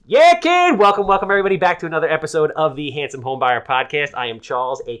Yeah, kid! Welcome everybody back to another episode of the Handsome Homebuyer Podcast. I am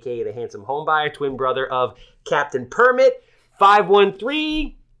Charles, aka the Handsome Homebuyer, twin brother of Captain Permit.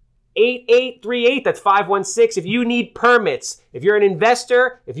 513-8838. That's 516. If you need permits, if you're an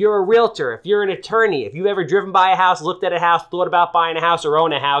investor, if you're a realtor, if you're an attorney, if you've ever driven by a house, looked at a house, thought about buying a house or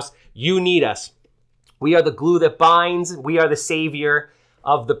own a house, you need us. We are the glue that binds. We are the savior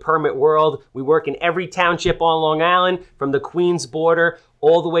of the permit world. We work in every township on Long Island, from the Queens border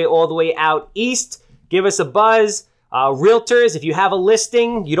all the way out east. Give us a buzz. Realtors, if you have a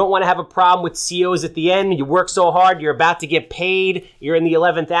listing, you don't want to have a problem with COs at the end. You work so hard, you're about to get paid. You're in the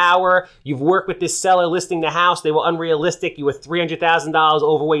 11th hour. You've worked with this seller listing the house. They were unrealistic. You were $300,000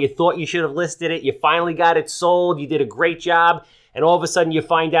 over where you thought you should have listed it. You finally got it sold. You did a great job. And all of a sudden you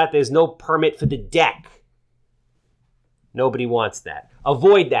find out there's no permit for the deck. Nobody wants that.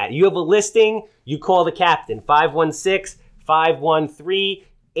 Avoid that. You have a listing, you call the captain.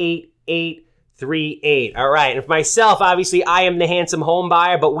 516-513-8838. All right. And for myself, obviously, I am the Handsome Home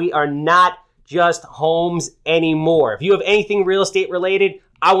Buyer, but we are not just homes anymore. If you have anything real estate related,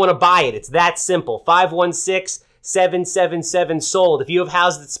 I want to buy it. It's that simple. 516-777-SOLD. If you have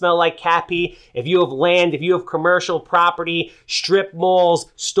houses that smell like cat pee, if you have land, if you have commercial property, strip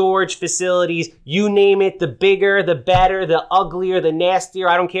malls, storage facilities, you name it, the bigger, the better, the uglier, the nastier.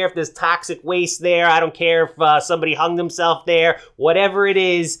 I don't care if there's toxic waste there. I don't care if somebody hung themselves there. Whatever it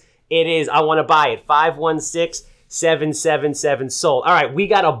is, I want to buy it. 516-777-SOLD. All right, we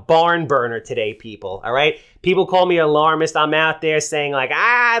got a barn burner today, people. All right? People call me alarmist. I'm out there saying like,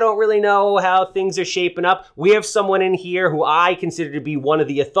 I don't really know how things are shaping up. We have someone in here who I consider to be one of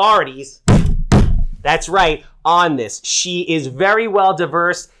the authorities. That's right, on this. She is very well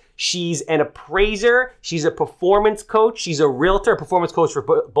diverse. She's an appraiser. She's a performance coach. She's a realtor, a performance coach for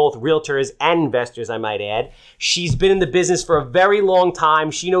both realtors and investors, I might add. She's been in the business for a very long time.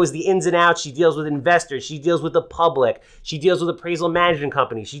 She knows the ins and outs. She deals with investors. She deals with the public. She deals with appraisal management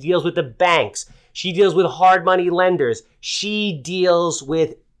companies. She deals with the banks. She deals with hard money lenders. She deals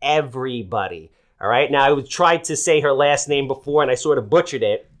with everybody. All right. Now, I tried to say her last name before and I sort of butchered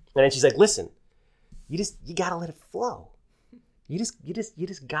it. And then she's like, listen, you got to let it flow. You just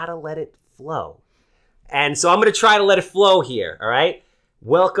got to let it flow. And so I'm going to try to let it flow here. All right.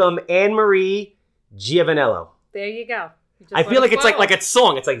 Welcome, Annemarie Giovanniello. There you go. I feel like it's like a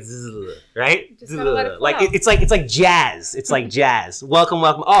song. It's like, zzz, right? Just gotta let it flow. Like it's like jazz. It's like jazz. Welcome.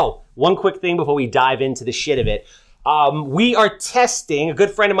 Oh, one quick thing before we dive into the shit of it. We are testing. A good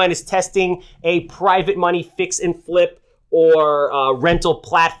friend of mine is testing a private money fix and flip or rental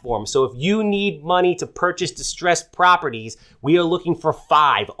platform. So if you need money to purchase distressed properties, we are looking for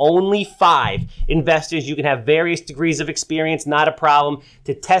only five investors. You can have various degrees of experience, not a problem.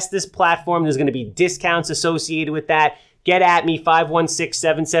 To test this platform, there's going to be discounts associated with that. Get at me,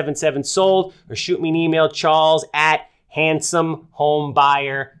 516-777-SOLD, or shoot me an email,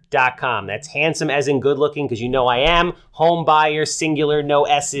 charles@handsomehomebuyer.com. That's handsome as in good looking, because you know I am. Homebuyer, singular, no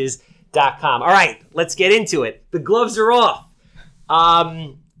S's.com. All right, let's get into it. The gloves are off.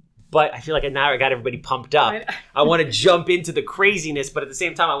 But I feel like now I got everybody pumped up. I want to jump into the craziness, but at the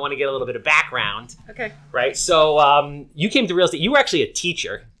same time, I want to get a little bit of background. Okay. Right? So you came to real estate. You were actually a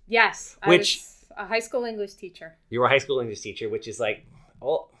teacher. Yes. I was a high school English teacher. You were a high school English teacher, which is like,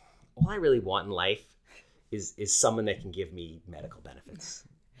 all I really want in life is someone that can give me medical benefits.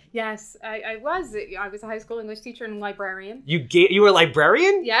 Yes, I was a high school English teacher and librarian. You were a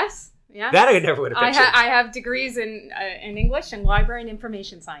librarian? Yes. Yeah. That I never would have pictured. I have degrees in English and library and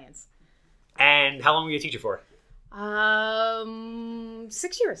information science. And how long were you a teacher for?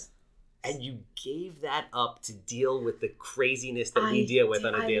 6 years. And you gave that up to deal with the craziness that we deal with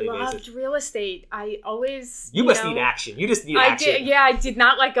on a daily basis. I loved real estate. I always... You must need action. You just need action. I did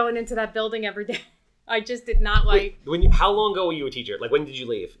not like going into that building every day. I just did not like... How long ago were you a teacher? Like, when did you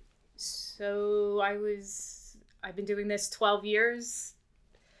leave? So I've been doing this 12 years,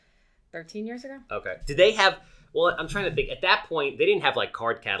 13 years ago. Okay. Did they have... Well, I'm trying to think. At that point, they didn't have like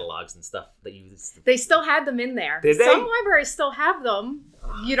card catalogs and stuff that you used. They still had them in there. Did they? Some libraries still have them.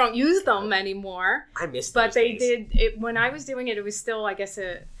 You don't use them anymore. I miss those days. Did it when I was doing it. It was still, I guess,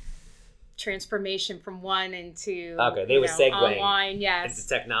 a transformation from one into they were segueing online. Yes, into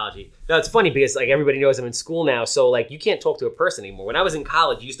technology. No, it's funny because like everybody knows I'm in school now, so like you can't talk to a person anymore. When I was in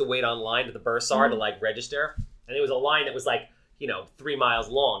college, you used to wait online to the bursar to like register, and there was a line that was like 3 miles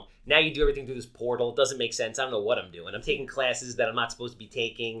long. Now you do everything through this portal. It doesn't make sense. I don't know what I'm doing. I'm taking classes that I'm not supposed to be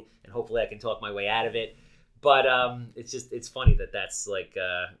taking, and hopefully I can talk my way out of it. But it's funny that's what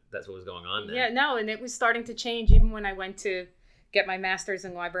was going on there. Yeah, no, and it was starting to change even when I went to get my master's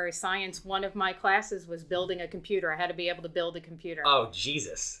in library science, one of my classes was building a computer. I had to be able to build a computer. Oh,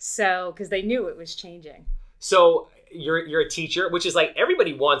 Jesus. So, because they knew it was changing. So you're a teacher, which is like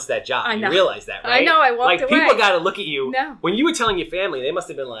everybody wants that job. I know. You realize that, right? I know. I walked away. Like people got to look at you. No. When you were telling your family, they must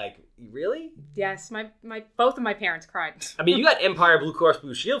have been like, "Really?" Yes, my both of my parents cried. I mean, you got Empire Blue Cross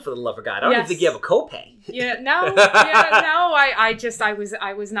Blue Shield, for the love of God. I don't even think you have a copay. No.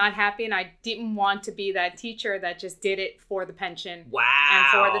 I was not happy, and I didn't want to be that teacher that just did it for the pension. Wow. And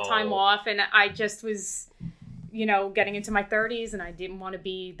for the time off, and I just was, getting into my 30s, and I didn't want to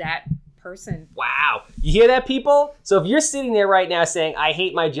be that person. Wow. You hear that, people? So if you're sitting there right now saying, I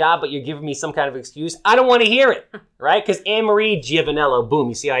hate my job, but you're giving me some kind of excuse, I don't want to hear it, right? Because Annemarie Giovanniello, boom,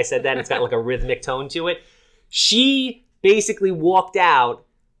 you see how I said that? It's got like a rhythmic tone to it. She basically walked out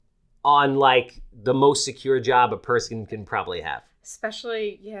on like the most secure job a person can probably have.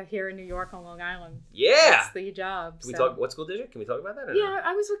 Especially, here in New York on Long Island. Yeah. That's the job. Can we talk, what school district? Can we talk about that? Yeah,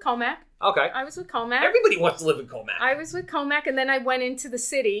 I was with Comac. Okay. I was with Comac. Everybody wants to live in Comac. I was with Comac, and then I went into the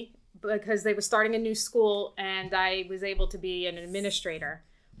city because they were starting a new school, and I was able to be an administrator,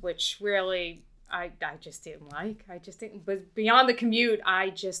 which really I just didn't like. But beyond the commute,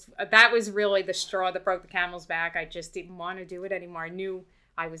 that was really the straw that broke the camel's back. I just didn't want to do it anymore. I knew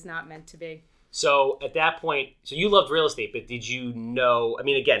I was not meant to be. So at that point, so you loved real estate, but did you know, I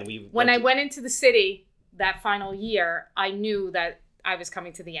mean, again, when I went into the city that final year, I knew that I was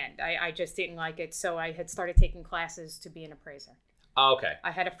coming to the end. I just didn't like it. So I had started taking classes to be an appraiser. Oh, okay.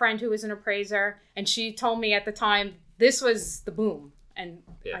 I had a friend who was an appraiser, and she told me at the time, this was the boom. And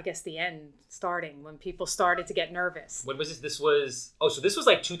I guess the end starting when people started to get nervous. When was this? So this was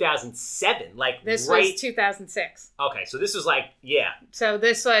like 2007. This was 2006. Okay, so this was So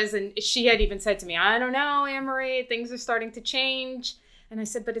this was, and she had even said to me, I don't know, Annemarie, things are starting to change. And I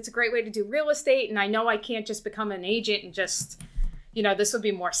said, but it's a great way to do real estate. And I know I can't just become an agent and just, this would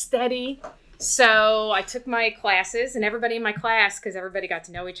be more steady. So I took my classes, and everybody in my class, because everybody got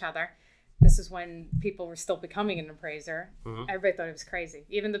to know each other. This is when people were still becoming an appraiser. Mm-hmm. Everybody thought it was crazy.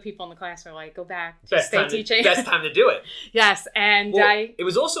 Even the people in the class were like, go back, just stay teaching. Best time to do it. Yes, and it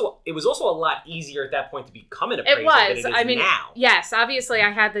was also a lot easier at that point to become an appraiser than it is now. Yes, obviously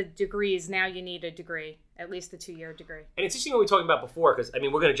I had the degrees. Now you need a degree, at least a 2-year degree. And it's interesting what we were talking about before, because, we're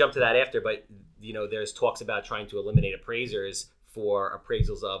going to jump to that after, but, there's talks about trying to eliminate appraisers for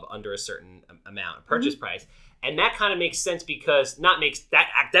appraisals of under a certain amount, a purchase price. And that kind of makes sense because that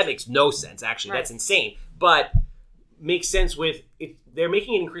makes no sense, actually. Right. That's insane. But makes sense with it. They're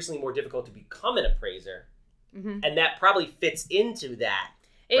making it increasingly more difficult to become an appraiser. Mm-hmm. And that probably fits into that.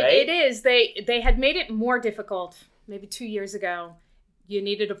 Right? It is. They had made it more difficult maybe 2 years ago. You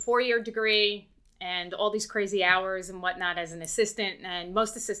needed a 4-year degree and all these crazy hours and whatnot as an assistant. And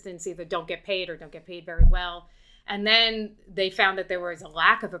most assistants either don't get paid or don't get paid very well. And then they found that there was a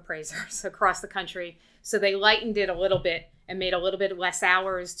lack of appraisers across the country. So they lightened it a little bit and made a little bit less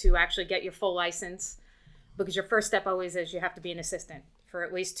hours to actually get your full license. Because your first step always is you have to be an assistant for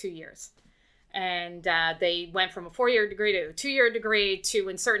at least 2 years. And they went from a 4-year degree to a 2-year degree to,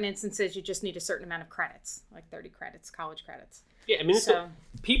 in certain instances, you just need a certain amount of credits, like 30 credits, college credits. Yeah,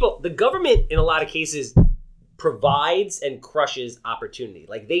 the government in a lot of cases provides and crushes opportunity.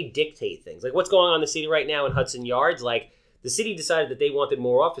 Like they dictate things. Like what's going on in the city right now in Hudson Yards, like the city decided that they wanted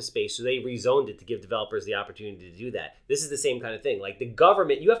more office space, so they rezoned it to give developers the opportunity to do that. This is the same kind of thing. Like the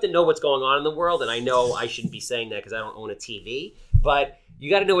government, you have to know what's going on in the world, and I know I shouldn't be saying that because I don't own a TV, but you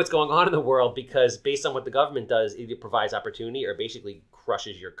got to know what's going on in the world because based on what the government does, it either provides opportunity or basically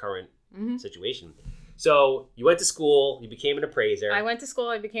crushes your current situation. So you went to school, you became an appraiser. I went to school,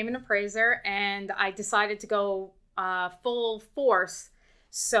 I became an appraiser, and I decided to go full force.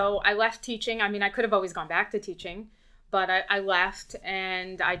 So I left teaching. I could have always gone back to teaching, but I left,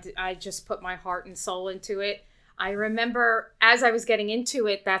 and I just put my heart and soul into it. I remember as I was getting into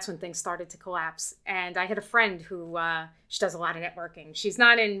it, that's when things started to collapse. And I had a friend who, she does a lot of networking. She's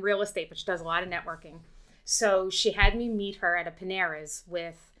not in real estate, but she does a lot of networking. So she had me meet her at a Panera's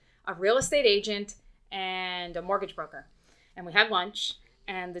with a real estate agent and a mortgage broker. And we had lunch,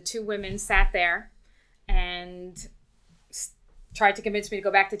 and the two women sat there and tried to convince me to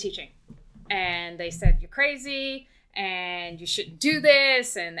go back to teaching. And they said, you're crazy, and you shouldn't do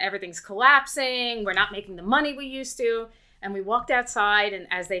this, and everything's collapsing. We're not making the money we used to. And we walked outside, and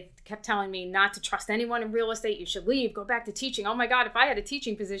as they kept telling me not to trust anyone in real estate, you should leave, go back to teaching. Oh my God, if I had a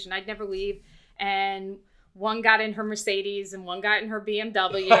teaching position, I'd never leave. And one got in her Mercedes, and one got in her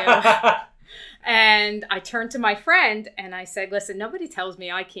BMW. And I turned to my friend and I said, listen, nobody tells me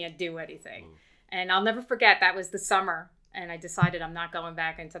I can't do anything. And I'll never forget, that was the summer. And I decided I'm not going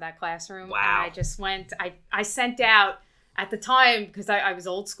back into that classroom. Wow. And I just went, I sent out at the time, because I was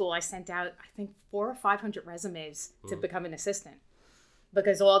old school, I sent out, I think, 400 or 500 resumes to become an assistant,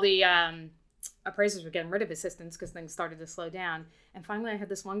 because all the appraisers were getting rid of assistants because things started to slow down. And finally, I had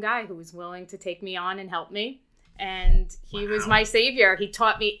this one guy who was willing to take me on and help me. And he was my savior. He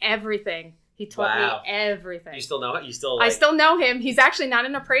taught me everything. He taught me everything. You still know it? I still know him. He's actually not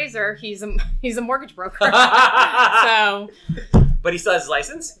an appraiser. He's a mortgage broker. So, but he still has his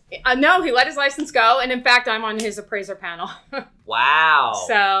license? No, he let his license go. And in fact, I'm on his appraiser panel. Wow.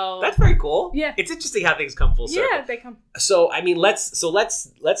 So that's very cool. Yeah. It's interesting how things come full circle. Yeah, they come. So I mean, let's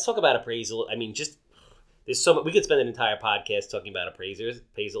talk about appraisal. I mean, just there's so much, we could spend an entire podcast talking about appraisers.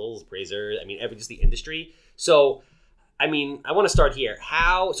 I mean, just the industry. So I mean, I want to start here.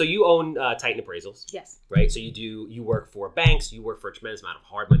 So you own Titan Appraisals? Yes. Right? So you work for banks, you work for a tremendous amount of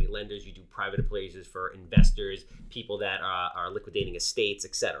hard money lenders, you do private appraisers for investors, people that are liquidating estates,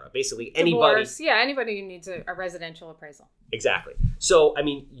 etc. Basically anybody. Divorce. Yeah, anybody who needs a residential appraisal. Exactly. So, I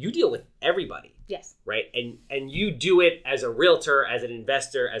mean, you deal with everybody. Yes. Right? And you do it as a realtor, as an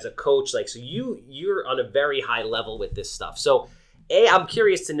investor, as a coach. Like, so you're on a very high level with this stuff. So, I'm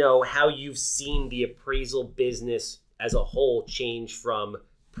curious to know how you've seen the appraisal business as a whole change from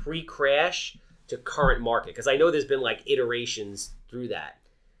pre-crash to current market? Because I know there's been like iterations through that.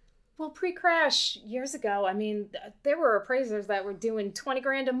 Well, pre-crash years ago, I mean, there were appraisers that were doing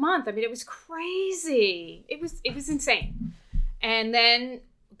 $20,000 a month. I mean, it was crazy. It was insane. And then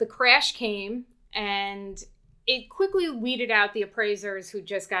the crash came, and it quickly weeded out the appraisers who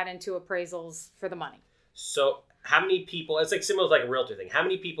just got into appraisals for the money. So how many people, it's like similar to like a realtor thing. How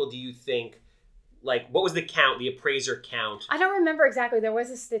many people do you think, like, what was the count, the appraiser count? I don't remember exactly. There was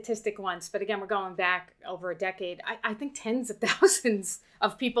a statistic once, but again, we're going back over a decade. I think tens of thousands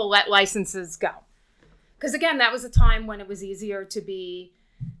of people let licenses go. Because again, that was a time when it was easier to be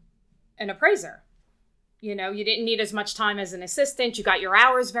an appraiser. You know, you didn't need as much time as an assistant. You got your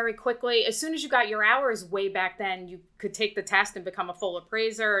hours very quickly. As soon as you got your hours way back then, you could take the test and become a full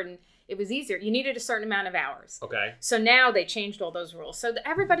appraiser, and it was easier. You needed a certain amount of hours. Okay. So now they changed all those rules. So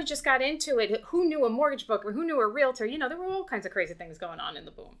everybody just got into it. Who knew a mortgage broker? Who knew a realtor? You know, there were all kinds of crazy things going on in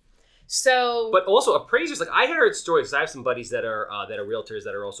the boom. So, but also appraisers, like I heard stories. I have some buddies that are realtors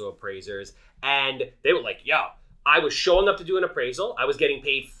that are also appraisers, and they were like, "Yo, I was showing up to do an appraisal. I was getting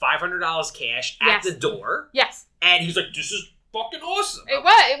paid $500 cash at the door." Yes. And he's like, "This is fucking awesome."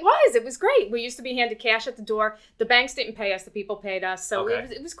 It was great. We used to be handed cash at the door. The banks didn't pay us. The people paid us. So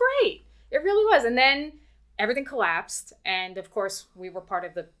it was great. It really was. And then everything collapsed. And of course, we were part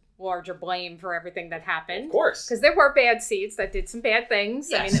of the larger blame for everything that happened. Of course. Because there were bad seats that did some bad things.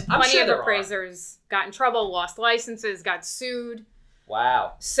 Yes, I mean, plenty of appraisers got in trouble, lost licenses, got sued.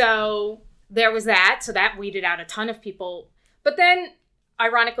 Wow. So there was that. So that weeded out a ton of people. But then,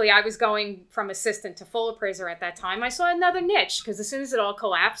 ironically, I was going from assistant to full appraiser at that time. I saw another niche because as soon as it all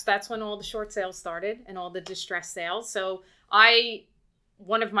collapsed, that's when all the short sales started and all the distressed sales. So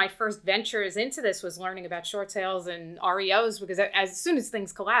one of my first ventures into this was learning about short sales and REOs, because as soon as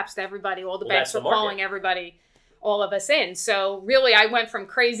things collapsed, all the banks were calling everybody, all of us in. So really, I went from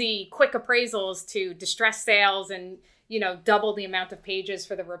crazy quick appraisals to distressed sales and, you know, double the amount of pages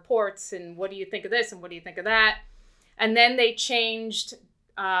for the reports. And what do you think of this? And what do you think of that? And then they changed,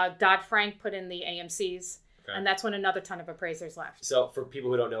 Dodd-Frank put in the AMCs. Okay. And that's when another ton of appraisers left. So for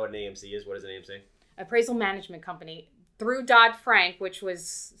people who don't know what an AMC is, what is an AMC? Appraisal Management Company. Through Dodd-Frank, which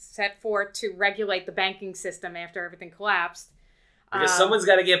was set forth to regulate the banking system after everything collapsed. Because someone's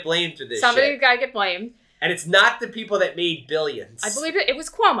got to get blamed for this Somebody's got to get blamed. And it's not the people that made billions. I believe it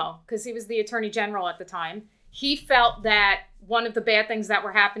was Cuomo, because he was the attorney general at the time. He felt that one of the bad things that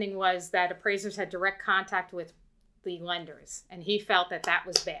were happening was that appraisers had direct contact with the lenders. And he felt that that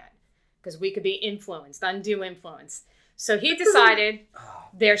was bad, because we could be influenced, undue influence. So he decided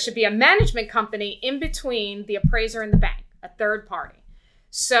there should be a management company in between the appraiser and the bank, a third party.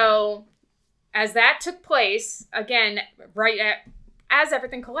 So as that took place, again, as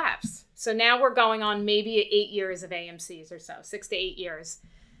everything collapsed. So now we're going on maybe 8 years of AMCs or so, 6 to 8 years.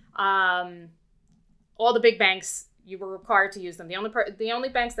 All the big banks, you were required to use them. The only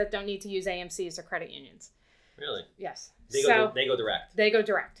banks that don't need to use AMCs are credit unions. Really? Yes. They go direct. They go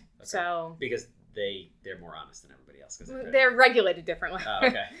direct. Okay. So because they're more honest than everybody else. They're regulated differently. Oh,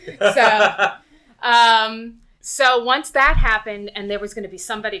 okay. So once that happened, and there was going to be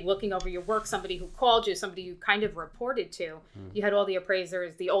somebody looking over your work, somebody who called you, somebody you kind of reported to, you had all the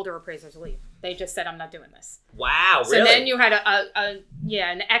appraisers, the older appraisers, leave. They just said, "I'm not doing this." Wow, really? So then you had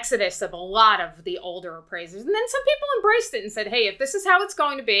an exodus of a lot of the older appraisers, and then some people embraced it and said, "Hey, if this is how it's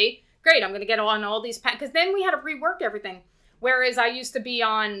going to be, great. I'm going to get on all these because then we had to rework everything. Whereas I used to be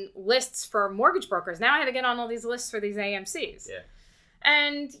on lists for mortgage brokers. Now I had to get on all these lists for these AMCs. Yeah.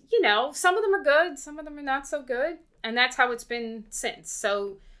 And, some of them are good, some of them are not so good. And that's how it's been since.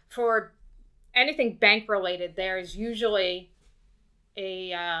 So for anything bank related, there's usually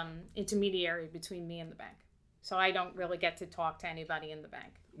a intermediary between me and the bank. So I don't really get to talk to anybody in the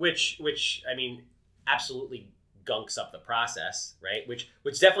bank. Which I mean, absolutely gunks up the process, right? Which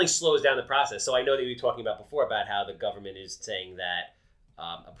definitely slows down the process. So I know that you were talking about before about how the government is saying that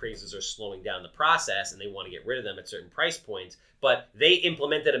appraisals are slowing down the process and they want to get rid of them at certain price points, but they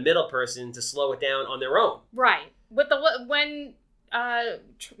implemented a middle person to slow it down on their own. Right. When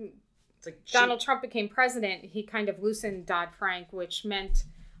it's like Donald Trump became president, he kind of loosened Dodd-Frank, which meant,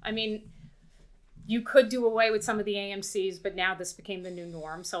 you could do away with some of the AMCs, but now this became the new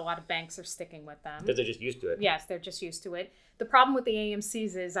norm. So a lot of banks are sticking with them. Because they're just used to it. Yes, they're just used to it. The problem with the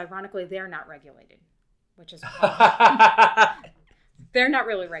AMCs is, ironically, they're not regulated, which is they're not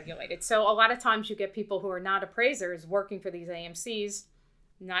really regulated. So a lot of times you get people who are not appraisers working for these AMCs,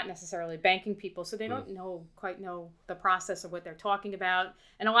 not necessarily banking people, so they don't quite know the process of what they're talking about.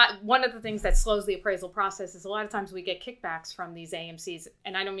 And one of the things that slows the appraisal process is a lot of times we get kickbacks from these AMCs,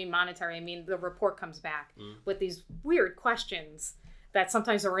 and I don't mean monetary, I mean the report comes back with these weird questions that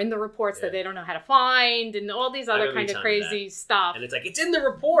sometimes are in the reports that they don't know how to find, and all these other kind of crazy stuff. And it's like, it's in the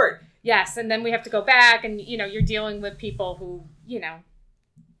report! Yes, and then we have to go back, and you're dealing with people who,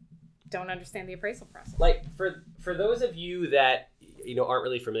 don't understand the appraisal process. Like, for those of you that aren't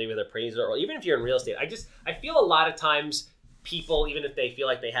really familiar with appraiser, or even if you're in real estate, I feel a lot of times people, even if they feel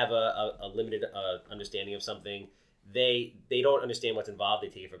like they have a limited understanding of something, they don't understand what's involved. They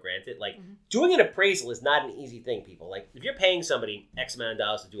take it for granted. Like, doing an appraisal is not an easy thing, people. Like, if you're paying somebody X amount of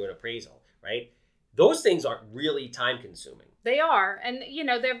dollars to do an appraisal, right? Those things are really time consuming. They are. And,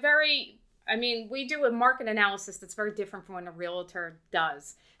 they're very, we do a market analysis that's very different from what a realtor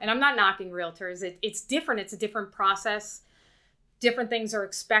does. And I'm not knocking realtors. It's different. It's a different process. Different things are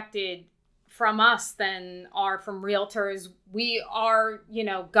expected from us than are from realtors. We are,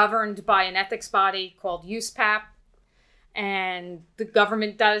 governed by an ethics body called USPAP, and the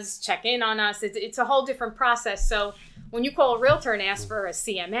government does check in on us. It's a whole different process. So when you call a realtor and ask for a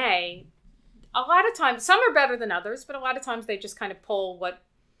CMA, a lot of times, some are better than others, but a lot of times they just kind of pull what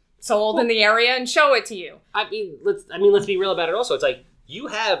sold in the area and show it to you. Let's be real about it also. It's like, you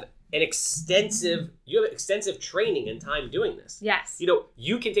have extensive training and time doing this. Yes.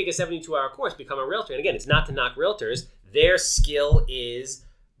 You can take a 72-hour course, become a realtor. And again, it's not to knock realtors. Their skill is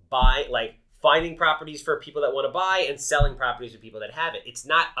finding properties for people that want to buy and selling properties for people that have it. It's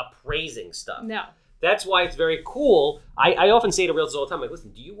not appraising stuff. No. That's why it's very cool. I often say to realtors all the time,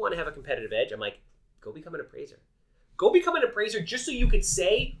 listen, do you want to have a competitive edge? I'm like, go become an appraiser. Go become an appraiser just so you could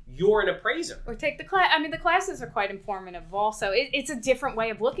say you're an appraiser. Or take the class. The classes are quite informative also. It's a different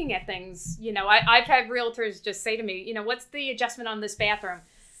way of looking at things. I've had realtors just say to me, what's the adjustment on this bathroom?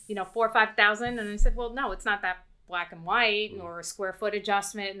 $4,000 or $5,000? And I said, well, no, it's not that black and white or a square foot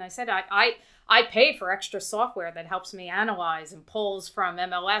adjustment. And I said, I pay for extra software that helps me analyze and pulls from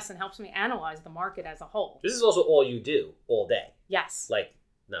MLS and helps me analyze the market as a whole. This is also all you do all day. Yes.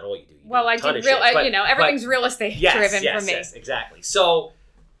 Not all you do. I do everything's real estate driven for me. Yes, exactly. So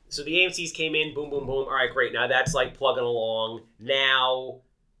the AMCs came in, boom, boom, boom. All right, great. Now that's plugging along. Now,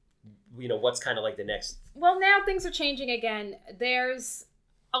 what's kind of the next? Well, now things are changing again. There's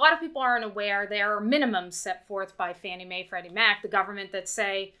a lot of people aren't aware there are minimums set forth by Fannie Mae, Freddie Mac, the government, that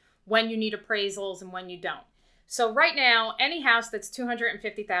say when you need appraisals and when you don't. So right now, any house that's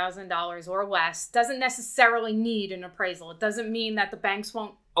 $250,000 or less doesn't necessarily need an appraisal. It doesn't mean that the banks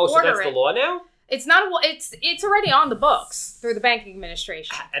won't order it. Oh, so that's the law now? It's not. It's already on the books through the banking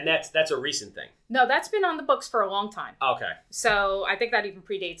administration. And that's a recent thing? No, that's been on the books for a long time. Okay. So I think that even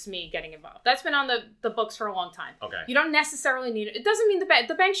predates me getting involved. That's been on the books for a long time. Okay. You don't necessarily need it. It doesn't mean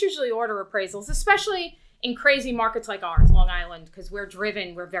the banks usually order appraisals, especially in crazy markets like ours, Long Island, because we're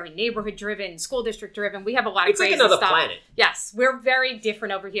driven. We're very neighborhood driven, school district driven. We have a lot of crazy stuff. It's like another planet. Yes, we're very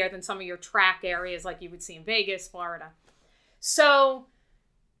different over here than some of your track areas like you would see in Vegas, Florida. So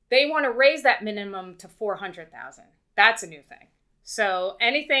they want to raise that minimum to $400,000. That's a new thing. So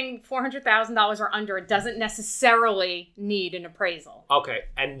anything $400,000 or under, it doesn't necessarily need an appraisal. Okay,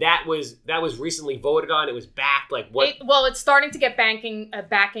 and that was recently voted on. It was backed. It's starting to get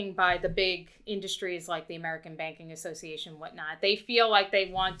backing by the big industries like the American Banking Association, whatnot. They feel like they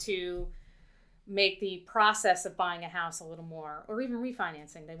want to make the process of buying a house a little more, or even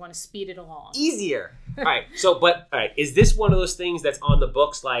refinancing. They want to speed it along. Easier. All right. Is this one of those things that's on the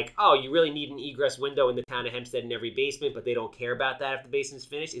books like, oh, you really need an egress window in the town of Hempstead in every basement, but they don't care about that if the basement's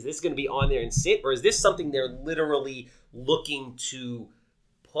finished? Is this going to be on there and sit, or is this something they're literally looking to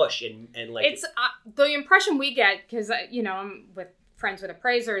push and like? It's the impression we get, because I'm with friends with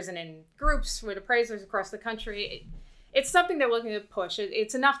appraisers and in groups with appraisers across the country. It's something they're looking to push.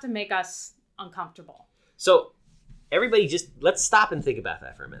 It's enough to make us uncomfortable. So everybody just, let's stop and think about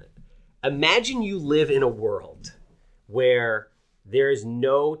that for a minute. Imagine you live in a world where there is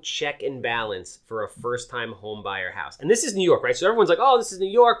no check and balance for a first-time home buyer house. And this is New York, right? So everyone's like, oh, this is New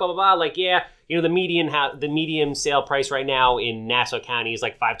York, blah, blah, blah. Like, yeah, the median sale price right now in Nassau County is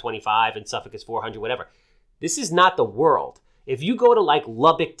like $525 and Suffolk is $400, whatever. This is not the world. If you go to like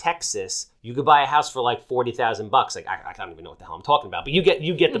Lubbock, Texas, you could buy a house for like $40,000. Like I don't even know what the hell I'm talking about, but you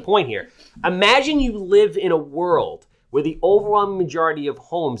get the point here. Imagine you live in a world where the overwhelming majority of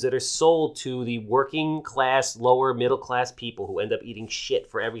homes that are sold to the working class, lower middle class people who end up eating shit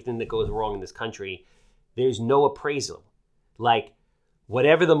for everything that goes wrong in this country, there's no appraisal. Like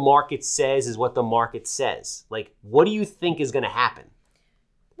whatever the market says is what the market says. Like what do you think is going to happen?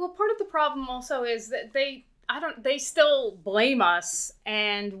 Well, part of the problem also is that they still blame us,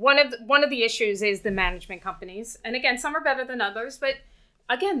 and one of the issues is the management companies. And again, some are better than others, but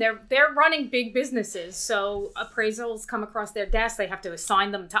again, they're running big businesses, so appraisals come across their desk, they have to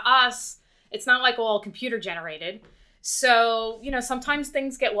assign them to us. It's not like all computer generated. So, sometimes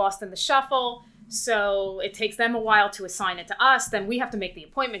things get lost in the shuffle, so it takes them a while to assign it to us. Then we have to make the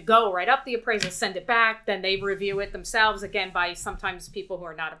appointment, go write up the appraisal, send it back, then they review it themselves, again, by sometimes people who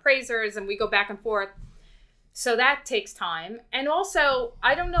are not appraisers, and we go back and forth. So that takes time. And also,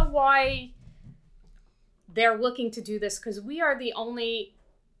 I don't know why they're looking to do this, because we are the only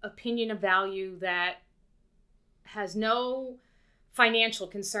opinion of value that has no financial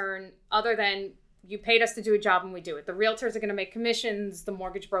concern other than you paid us to do a job and we do it. The realtors are going to make commissions. The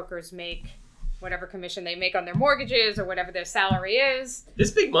mortgage brokers make whatever commission they make on their mortgages or whatever their salary is.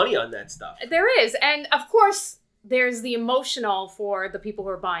 There's big money on that stuff. There is. And of course, there's the emotional for the people who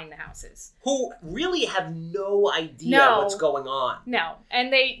are buying the houses, who really have no idea what's going on. No.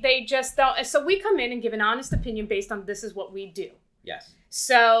 And they just don't. So we come in and give an honest opinion based on this is what we do. Yes.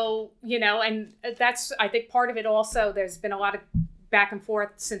 So, and that's, I think, part of it also. There's been a lot of back and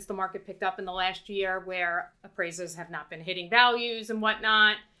forth since the market picked up in the last year where appraisers have not been hitting values and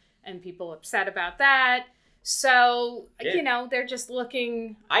whatnot, and people upset about that. So, they're just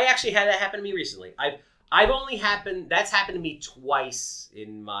looking. I actually had that happen to me recently. That's happened to me twice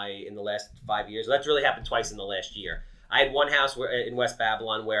in the last 5 years. That's really happened twice in the last year. I had one house in West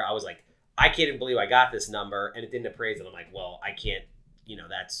Babylon where I was like, I can't even believe I got this number, and it didn't appraise. And I'm like, well, I can't,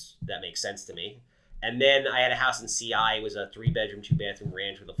 that makes sense to me. And then I had a house in CI. It was a 3-bedroom, 2-bathroom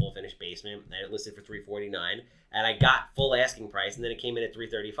ranch with a full finished basement. I had it listed for $349, and I got full asking price, and then it came in at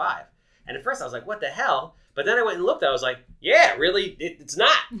 $335. And at first I was like, what the hell? But then I went and looked. I was like, yeah, really, it's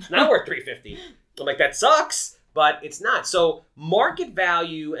not. It's not worth $350. I'm like, that sucks, but it's not. So market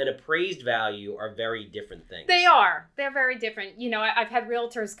value and appraised value are very different things. They are. They're very different. I've had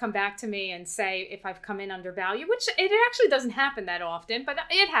realtors come back to me and say if I've come in undervalued, which it actually doesn't happen that often, but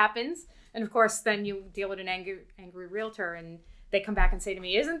it happens. And of course, then you deal with an angry realtor and they come back and say to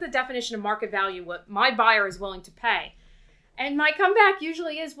me, isn't the definition of market value what my buyer is willing to pay? And my comeback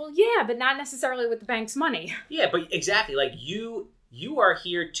usually is, well, yeah, but not necessarily with the bank's money. Yeah, but exactly. Like you are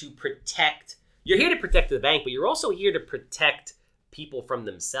here to protect. You're here to protect the bank, but you're also here to protect people from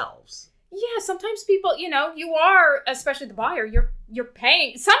themselves. Yeah, sometimes people, you are, especially the buyer, you're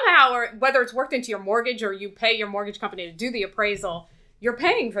paying somehow, or whether it's worked into your mortgage or you pay your mortgage company to do the appraisal, you're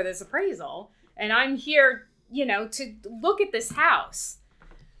paying for this appraisal. And I'm here, to look at this house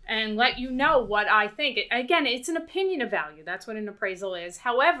and let you know what I think. Again, it's an opinion of value. That's what an appraisal is.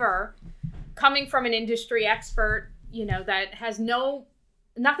 However, coming from an industry expert, that has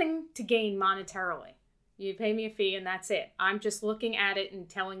nothing to gain monetarily. You pay me a fee and that's it. I'm just looking at it and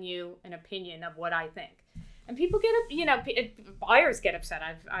telling you an opinion of what I think. And people get, buyers get upset.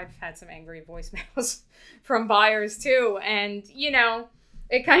 I've had some angry voicemails from buyers too. And,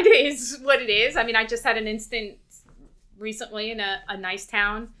 it kind of is what it is. I mean, I just had an instance recently in a nice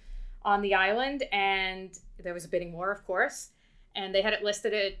town on the island, and there was a bidding war, of course. And they had it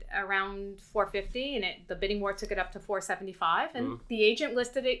listed at around $450, and the bidding war took it up to $475, and the agent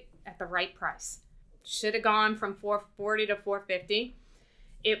listed it at the right price. Should have gone from $440 to $450.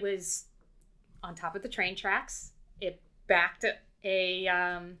 It was on top of the train tracks. It backed a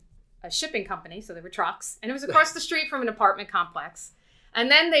shipping company, so there were trucks, and it was across the street from an apartment complex. And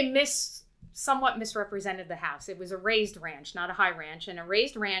then they somewhat misrepresented the house. It was a raised ranch, not a high ranch. And a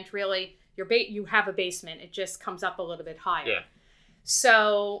raised ranch, really, you have a basement. It just comes up a little bit higher. Yeah.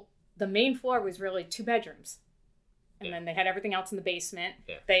 So the main floor was really 2 bedrooms. And then they had everything else in the basement.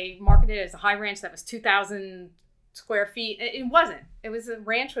 Yeah. They marketed it as a high ranch that was 2,000 square feet. It wasn't. It was a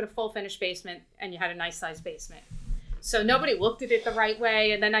ranch with a full finished basement, and you had a nice sized basement. So nobody looked at it the right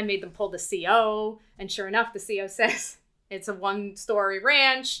way. And then I made them pull the CO. And sure enough, the CO says it's a 1-story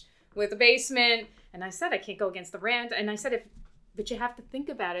ranch with a basement. And I said, I can't go against the ranch. And I said, but you have to think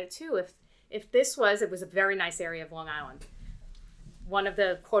about it too. If it was a very nice area of Long Island, one of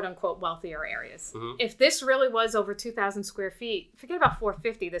the quote unquote wealthier areas. Mm-hmm. If this really was over 2,000 square feet, forget about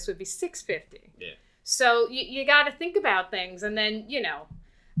 450, this would be 650. Yeah. So you got to think about things. And then,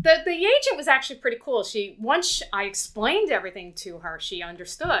 the agent was actually pretty cool. Once I explained everything to her, she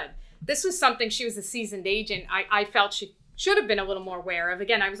understood. This was something, she was a seasoned agent. I felt she should have been a little more aware of.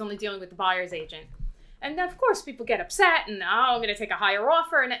 Again, I was only dealing with the buyer's agent. And of course, people get upset and, I'm going to take a higher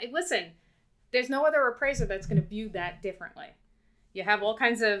offer. And listen, there's no other appraiser that's going to view that differently. You have all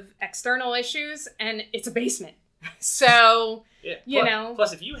kinds of external issues, and it's a basement. So,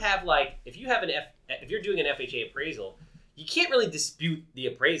 Plus, if you're doing an FHA appraisal, you can't really dispute the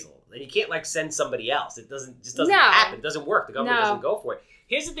appraisal, and you can't send somebody else. It doesn't happen. It doesn't work. The government doesn't go for it.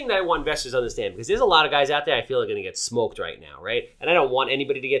 Here's the thing that I want investors to understand, because there's a lot of guys out there I feel are going to get smoked right now, right? And I don't want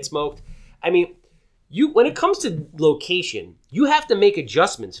anybody to get smoked. I mean, when it comes to location, you have to make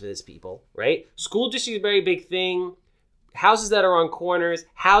adjustments for this, people, right? School district is a very big thing. Houses that are on corners,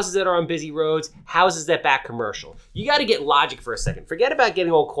 houses that are on busy roads, houses that back commercial. You got to get logic for a second. Forget about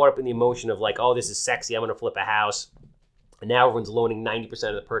getting all caught up in the emotion of this is sexy, I'm going to flip a house. And now everyone's loaning 90%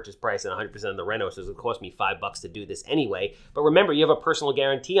 of the purchase price and 100% of the reno, so it's going to cost me $5 to do this anyway. But remember, you have a personal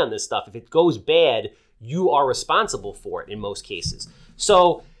guarantee on this stuff. If it goes bad, you are responsible for it in most cases.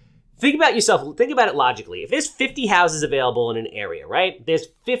 So think about yourself. Think about it logically. If there's 50 houses available in an area, right? There's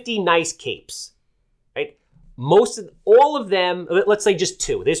 50 nice capes, right? All of them, let's say just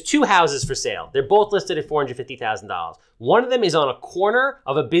 2. There's 2 houses for sale. They're both listed at $450,000. One of them is on a corner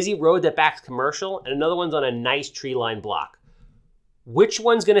of a busy road that backs commercial, and another one's on a nice tree-lined block. Which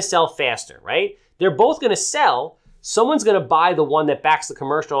one's going to sell faster, right? They're both going to sell. Someone's going to buy the one that backs the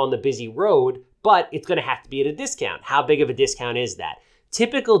commercial on the busy road, but it's going to have to be at a discount. How big of a discount is that?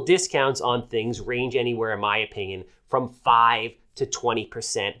 Typical discounts on things range anywhere, in my opinion, from 5 to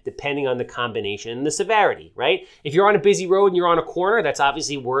 20%, depending on the combination and the severity, right? If you're on a busy road and you're on a corner, that's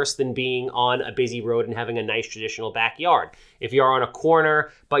obviously worse than being on a busy road and having a nice traditional backyard. If you're on a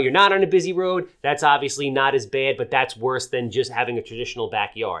corner, but you're not on a busy road, that's obviously not as bad, but that's worse than just having a traditional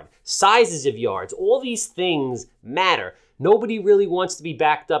backyard. Sizes of yards, all these things matter. Nobody really wants to be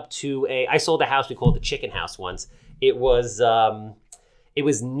backed up to I sold a house we called the chicken house once. It was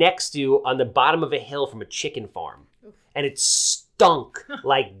next to, on the bottom of a hill from a chicken farm. And it stunk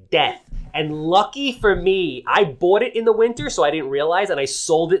like death. And lucky for me, I bought it in the winter, so I didn't realize, and I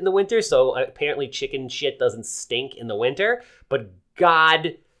sold it in the winter, so apparently chicken shit doesn't stink in the winter. But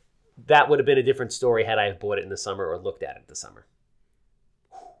God, that would have been a different story had I bought it in the summer or looked at it in the summer.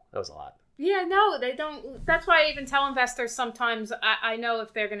 That was a lot. Yeah, no, they don't. That's why I even tell investors sometimes, I know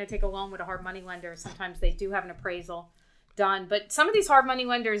if they're going to take a loan with a hard money lender, sometimes they do have an appraisal done. But some of these hard money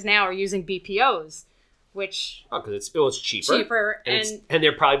lenders now are using BPOs. Which because it's cheaper, and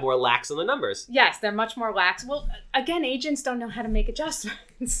they're probably more lax on the numbers. Yes, they're much more lax. Well, again, agents don't know how to make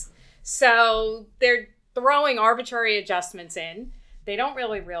adjustments, so they're throwing arbitrary adjustments in. They don't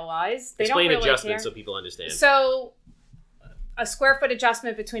really realize. Explain adjustments so people understand. So, a square foot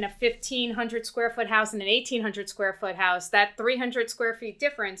adjustment between a 1,500 square foot house and an 1,800 square foot house. That 300 square feet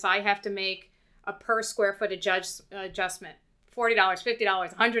difference, I have to make a per square foot adjustment. $40,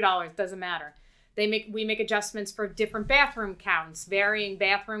 $50, $100 doesn't matter. We make adjustments for different bathroom counts, varying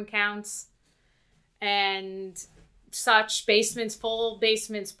bathroom counts, and such. Basements, full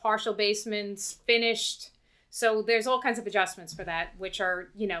basements, partial basements, finished. So there's all kinds of adjustments for that, which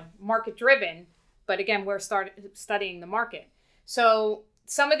are, market driven. But again, we're studying the market. So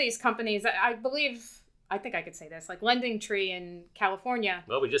some of these companies, I think I could say this, like Lending Tree in California.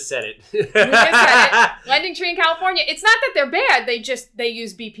 Well, we just said it. Lending Tree in California. It's not that they're bad. They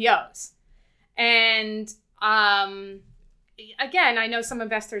use BPOs. And again, I know some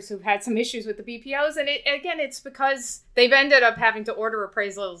investors who've had some issues with the BPOs, and it's because they've ended up having to order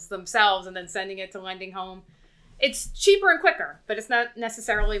appraisals themselves and then sending it to Lending Home. It's cheaper and quicker, but it's not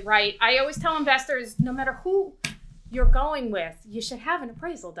necessarily right. I always tell investors, no matter who you're going with, you should have an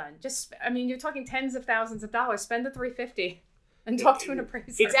appraisal done. You're talking tens of thousands of dollars. Spend the $350. and talk to an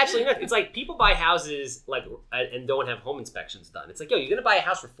appraiser. It's absolutely nuts. It's like people buy houses like and don't have home inspections done. It's like, yo, you're gonna buy a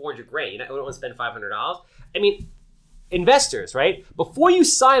house for $400,000. You don't want to spend $500. I mean, investors, right? Before you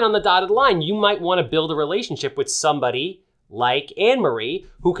sign on the dotted line, you might want to build a relationship with somebody like Annemarie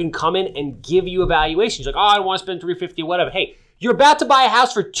who can come in and give you evaluations. Like, oh, I don't want to spend $350,000, whatever. Hey, you're about to buy a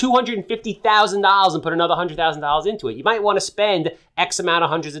house for $250,000 and put another $100,000 into it. You might want to spend X amount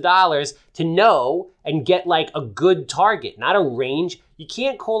of hundreds of dollars to know and get like a good target, not a range. You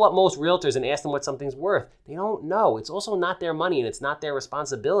can't call up most realtors and ask them what something's worth. They don't know. It's also not their money and it's not their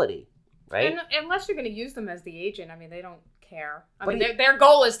responsibility, right? And unless you're going to use them as the agent, I mean, they don't care. I mean, their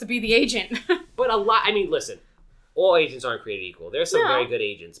goal is to be the agent. But listen, all agents aren't created equal. There's some very good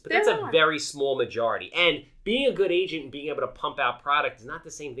agents, but that's a very small majority. And being a good agent and being able to pump out product is not the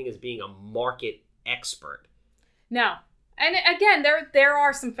same thing as being a market expert. No. And again, there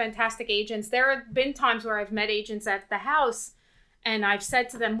are some fantastic agents. There have been times where I've met agents at the house and I've said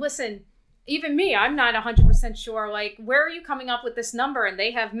to them, listen, even me, I'm not 100% sure, like, where are you coming up with this number? And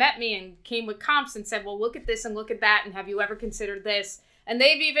they have met me and came with comps and said, well, look at this and look at that. And have you ever considered this? And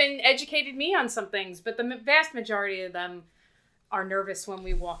they've even educated me on some things, but the vast majority of them are nervous when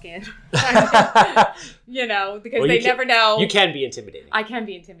we walk in. You know, because they never know. You can be intimidating. I can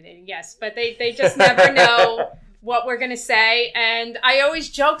be intimidating, yes. But they just never know what we're going to say. And I always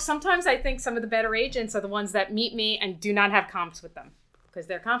joke, sometimes I think some of the better agents are the ones that meet me and do not have comps with them. Because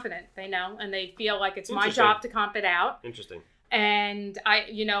they're confident, they know, and they feel like it's my job to comp it out. Interesting. And I've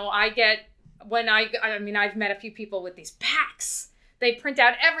met a few people with these packs. They print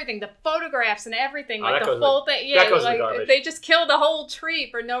out everything, the photographs and everything, like the full thing. Yeah, like they just kill the whole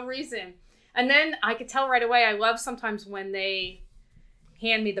tree for no reason. And then I could tell right away. I love sometimes when they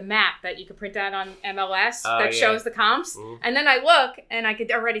hand me the map that you can print out on MLS that shows the comps, and then I look and I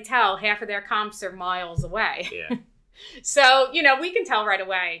could already tell half of their comps are miles away. Yeah. So we can tell right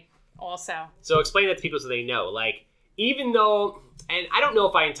away. Also. So explain that to people so they know. Like, even though, and I don't know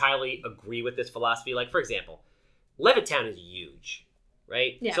if I entirely agree with this philosophy. Like, for example, Levittown is huge.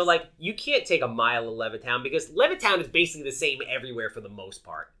 Right? Yes. So, like, you can't take a mile of Levittown because Levittown is basically the same everywhere for the most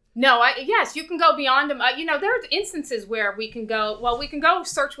part. No, yes, you can go beyond them. There are instances where we can go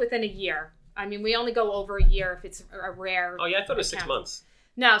search within a year. I mean, we only go over a year if it's a rare. Oh, yeah, I thought it was 6 months.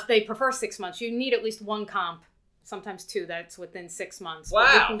 No, they prefer 6 months. You need at least one comp, sometimes two, that's within 6 months. Wow.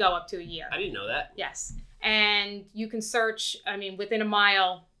 But we can go up to a year. I didn't know that. Yes. And you can search, within a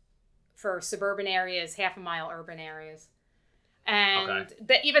mile for suburban areas, half a mile urban areas. And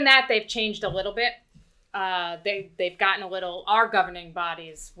even that, they've changed a little bit. They've gotten a little, our governing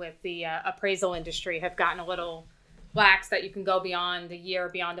bodies with the appraisal industry have gotten a little lax that you can go beyond a year,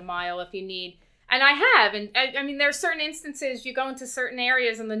 beyond a mile if you need. And I have. And there are certain instances you go into certain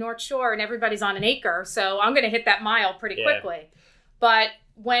areas in the North Shore and everybody's on an acre. So I'm going to hit that mile pretty quickly. But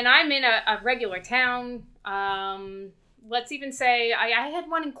when I'm in a regular town, let's even say I had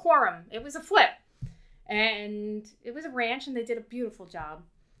one in Quorum. It was a flip. And it was a ranch, and they did a beautiful job.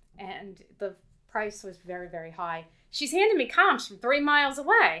 And the price was very, very high. She's handing me comps from 3 miles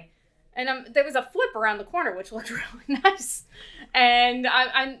away. And there was a flip around the corner, which looked really nice. And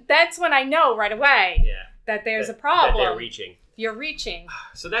that's when I know right away that there's a problem. That they're reaching. You're reaching.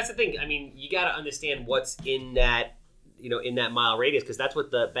 So that's the thing. I mean, you got to understand what's in that, in that mile radius, because that's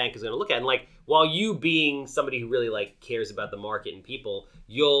what the bank is going to look at. And like, while you being somebody who really like cares about the market and people,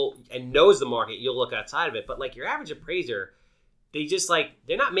 and knows the market, you'll look outside of it. But like your average appraiser,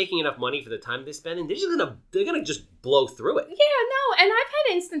 they're not making enough money for the time they spend, and they're gonna just blow through it. Yeah, no, and I've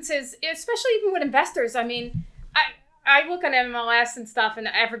had instances, especially even with investors. I mean, I look on MLS and stuff, and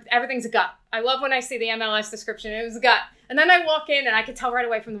everything's a gut. I love when I see the MLS description. It was a gut. And then I walk in, and I could tell right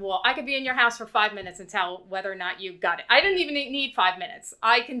away from the wall. I could be in your house for 5 minutes and tell whether or not you got it. I didn't even need 5 minutes.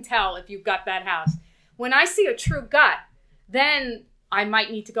 I can tell if you got that house. When I see a true gut, then I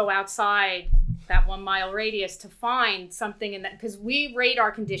might need to go outside that 1 mile radius to find something in that, because we rate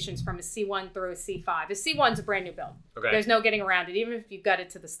our conditions from a C1 through a C5. A C1's a brand new build. Okay. There's no getting around it, even if you gut it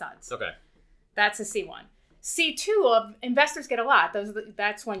to the studs. Okay. That's a C1. C2, investors get a lot.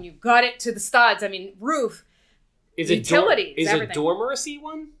 That's when you gut it to the studs. I mean, roof, utilities, Is everything. A dormer a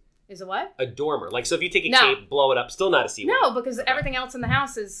C1? Is a what? A dormer. Like, so if you take a cape, blow it up, still not a C1. No, because everything else in the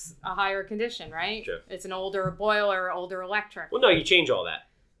house is a higher condition, right? True. It's an older boiler, older electric. Well, no, you change all that.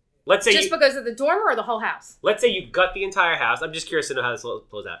 Let's say because of the dormer or the whole house? Let's say you gut the entire house. I'm just curious to know how this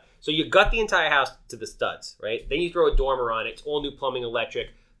plays out. So you gut the entire house to the studs, right? Then you throw a dormer on it. It's all new plumbing, electric.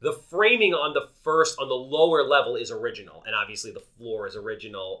 The framing on the lower level is original. And obviously the floor is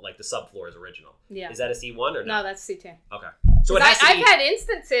original, like the subfloor is original. Yeah. Is that a C1 or no? No, that's C2. Okay. So I've had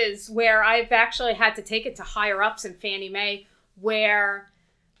instances where I've actually had to take it to higher ups in Fannie Mae where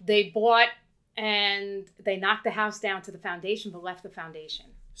they bought and they knocked the house down to the foundation but left the foundation.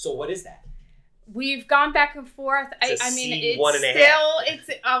 So what is that? We've gone back and forth. I mean, it's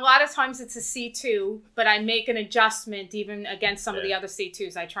a lot of times it's a C2, but I make an adjustment even against some of the other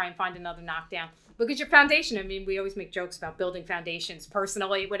C2s. I try and find another knockdown. Look at your foundation. I mean, we always make jokes about building foundations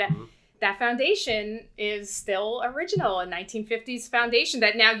personally. That foundation is still original, a 1950s foundation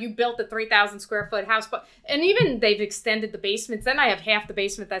that now you built a 3,000 square foot house. And even they've extended the basements. Then I have half the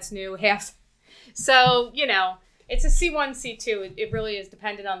basement that's new, half. So, it's a C1, C2. It really is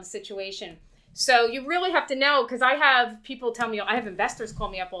dependent on the situation. So you really have to know, because I have people tell me, I have investors call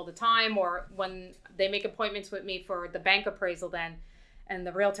me up all the time, or when they make appointments with me for the bank appraisal then, and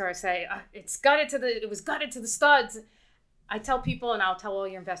the realtor, I say, it was gutted to the studs. I tell people, and I'll tell all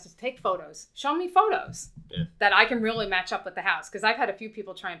your investors, take photos. Show me photos that I can really match up with the house. Because I've had a few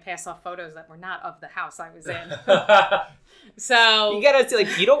people try and pass off photos that were not of the house I was in. So you gotta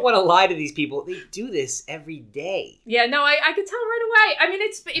you don't want to lie to these people. They do this every day. Yeah, no, I could tell right away. I mean,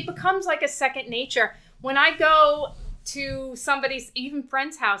 it becomes like a second nature. When I go to somebody's, even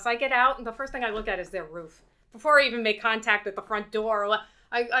friend's house, I get out and the first thing I look at is their roof. Before I even make contact at the front door,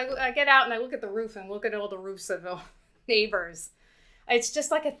 I get out and I look at the roof and look at all the roofs of the neighbors. It's just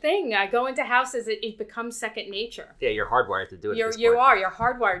like a thing. I go into houses, it becomes second nature. Yeah, you're hardwired to do it. You're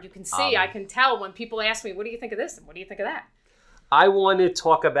hardwired. You can see. I can tell when people ask me, "What do you think of this?" and "What do you think of that?" I want to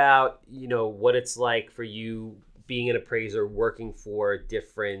talk about what it's like for you being an appraiser, working for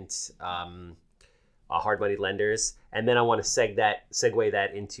different hard money lenders, and then I want to segue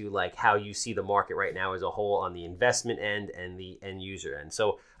that into how you see the market right now as a whole on the investment end and the end user end.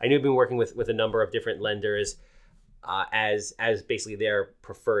 So I know you've been working with a number of different lenders. As basically their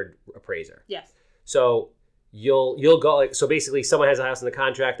preferred appraiser. Yes. So you'll go so basically someone has a house in the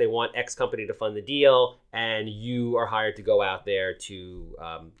contract, they want X company to fund the deal, and you are hired to go out there to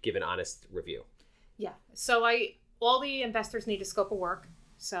give an honest review. Yeah. So all the investors need a scope of work.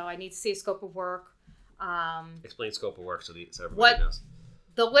 So I need to see a scope of work. Explain scope of work so everybody knows.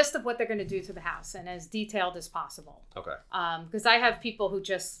 The list of what they're going to do to the house, and as detailed as possible. Okay. Because I have people who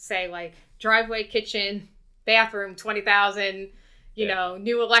just say driveway, kitchen, bathroom, $20,000,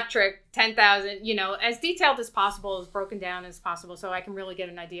 new electric, $10,000, as detailed as possible, as broken down as possible, so I can really get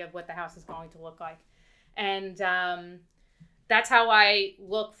an idea of what the house is going to look like. And that's how I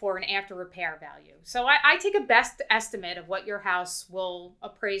look for an after repair value. So I take a best estimate of what your house will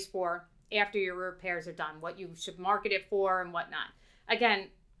appraise for after your repairs are done, what you should market it for and whatnot. Again,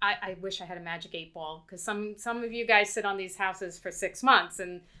 I wish I had a magic 8-ball, because some of you guys sit on these houses for 6 months,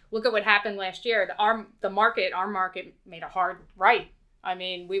 and look at what happened last year. Our market made a hard right. I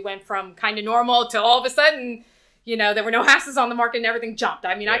mean, we went from kind of normal to all of a sudden, there were no houses on the market and everything jumped.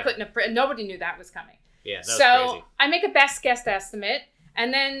 I mean, I couldn't have, nobody knew that was coming. Yeah, that was crazy. I make a best guess estimate,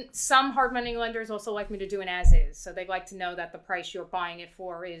 and then some hard money lenders also like me to do an as is. So they like to know that the price you're buying it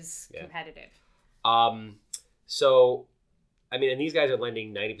for is competitive. So, I mean, and these guys are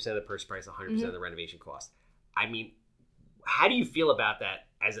lending 90% of the purchase price, 100% of the renovation cost. I mean, how do you feel about that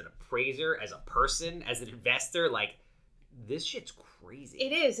as an appraiser, as a person, as an investor? This shit's crazy.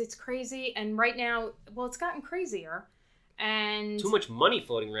 It is. It's crazy. And right now, it's gotten crazier. And too much money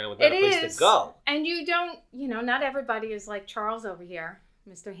floating around without a place to go. And you don't, not everybody is like Charles over here,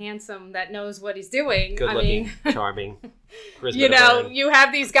 Mr. Handsome, that knows what he's doing. Good looking, charming. You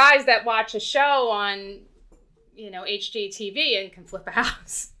have these guys that watch a show on, HGTV and can flip a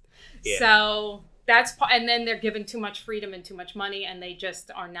house. Yeah. So and then they're given too much freedom and too much money, and they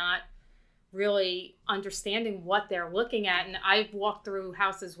just are not really understanding what they're looking at. And I've walked through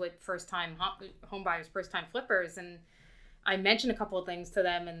houses with first-time home buyers, first-time flippers, and I mention a couple of things to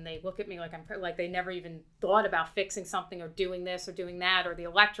them, and they look at me like they never even thought about fixing something or doing this or doing that, or the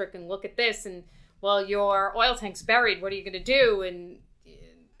electric, and look at this, and your oil tank's buried. What are you going to do? And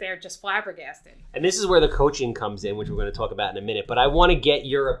they're just flabbergasted. And this is where the coaching comes in, which we're going to talk about in a minute. But I want to get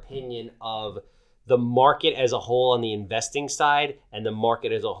your opinion of the market as a whole on the investing side and the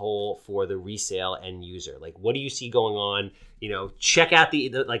market as a whole for the resale end user. What do you see going on? Check out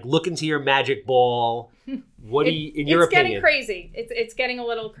the look into your magic ball. What do you, in your opinion? It's getting crazy. It's getting a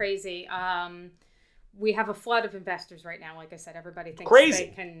little crazy. We have a flood of investors right now. Like I said, everybody thinks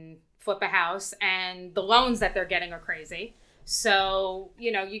they can flip a house, and the loans that they're getting are crazy. So,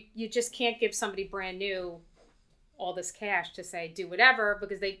 you just can't give somebody brand new all this cash to say, do whatever,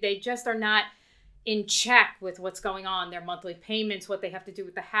 because they just are not in check with what's going on, their monthly payments, what they have to do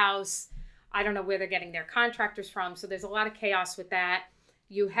with the house. I don't know where they're getting their contractors from. So there's a lot of chaos with that.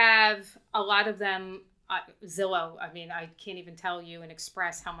 You have a lot of them Zillow. I mean, I can't even tell you and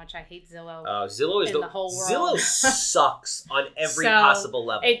express how much I hate Zillow. Zillow is the whole world. Zillow sucks on every possible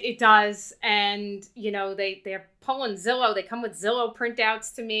level. It does, and they're pulling Zillow. They come with Zillow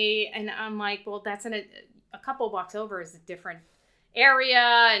printouts to me, and I'm like, well, that's a couple blocks over is a different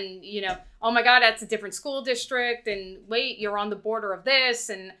area, and oh my God, that's a different school district, and wait, you're on the border of this,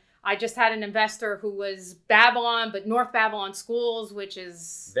 and I just had an investor who was Babylon, but North Babylon Schools, which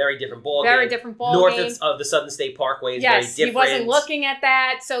is very different ball very game. Different ball North game. of the Southern State Parkway is yes, very different. He wasn't looking at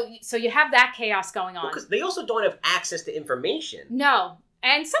that, so you have that chaos going on. Because they also don't have access to information. No,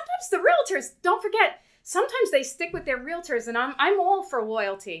 and sometimes the realtors, don't forget, sometimes they stick with their realtors, and I'm all for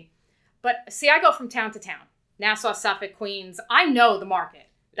loyalty. But see, I go from town to town, Nassau, Suffolk, Queens. I know the market.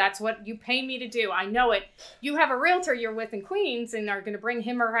 That's what you pay me to do. I know it. You have a realtor you're with in Queens and are going to bring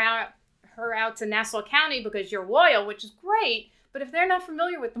him or her out to Nassau County because you're loyal, which is great. But if they're not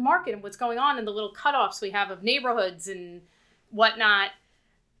familiar with the market and what's going on and the little cutoffs we have of neighborhoods and whatnot,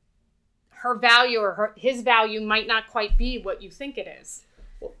 her value or his value might not quite be what you think it is.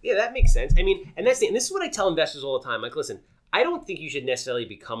 Well, yeah, that makes sense. I mean, and this is what I tell investors all the time. Like, listen, I don't think you should necessarily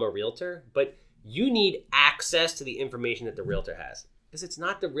become a realtor, but you need access to the information that the realtor has. Because it's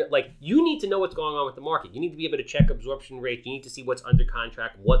not the real, you need to know what's going on with the market. You need to be able to check absorption rates. You need to see what's under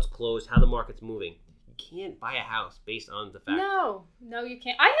contract, what's closed, how the market's moving. You can't buy a house based on the fact. No, you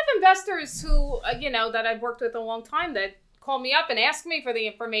can't. I have investors who, that I've worked with a long time that call me up and ask me for the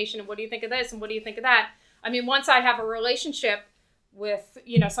information. And what do you think of this? And what do you think of that? I mean, once I have a relationship with,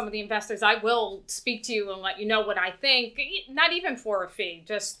 some of the investors, I will speak to you and let you know what I think. Not even for a fee.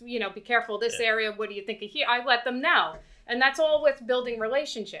 Just, be careful this area. What do you think of here? I let them know. And that's all with building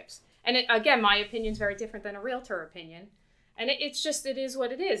relationships. And again, my opinion is very different than a realtor opinion. And it is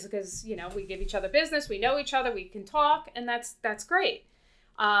what it is because, we give each other business, we know each other, we can talk, and that's great.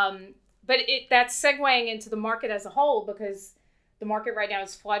 But that's segueing into the market as a whole because the market right now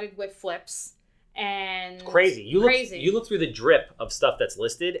is flooded with flips. And it's crazy. You look through the drip of stuff that's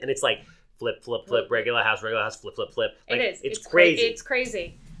listed, and it's like flip, flip, flip, regular house, flip, flip, flip. Like, it is. It's crazy. It's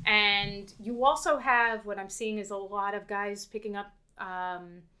crazy. And you also have, what I'm seeing is a lot of guys picking up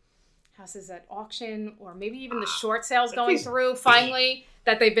houses at auction or maybe even the short sales going through finally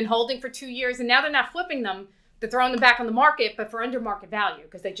that they've been holding for 2 years. And now they're not flipping them. They're throwing them back on the market, but for under market value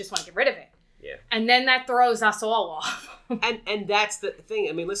because they just want to get rid of it. Yeah. And then that throws us all off. and that's the thing.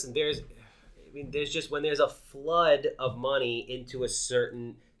 I mean, listen, there's just when there's a flood of money into a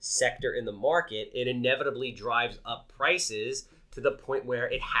certain sector in the market, it inevitably drives up prices to the point where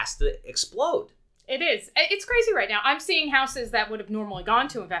it has to explode. It is. It's crazy right now. I'm seeing houses that would have normally gone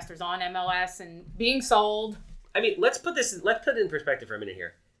to investors on MLS and being sold. I mean, let's put it in perspective for a minute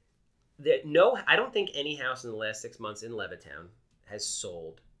here. I don't think any house in the last 6 months in Levittown has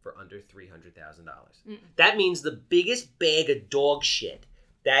sold for under $300,000. That means the biggest bag of dog shit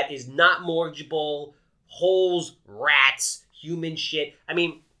that is not mortgageable, holes, rats, human shit. I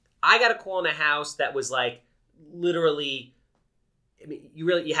mean, I got a call on a house that was like literally, I mean,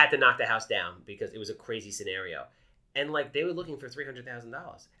 you had to knock the house down because it was a crazy scenario. And they were looking for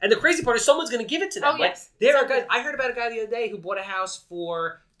 $300,000. And the crazy part is someone's going to give it to them. Oh, yes. There are guys, I heard about a guy the other day who bought a house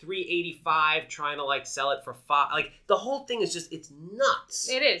for $385, trying to sell it for $5. The whole thing is just, it's nuts.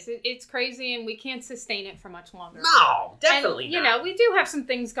 It is. It's crazy, and we can't sustain it for much longer. No, definitely not. not. We do have some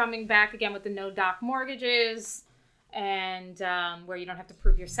things coming back again with the no-doc mortgages and where you don't have to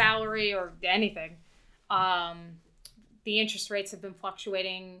prove your salary or anything. The interest rates have been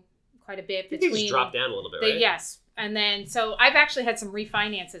fluctuating quite a bit. They just dropped down a little bit, right? Yes. And then, so I've actually had some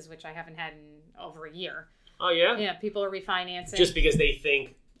refinances, which I haven't had in over a year. Oh, yeah? Yeah, people are refinancing. Just because they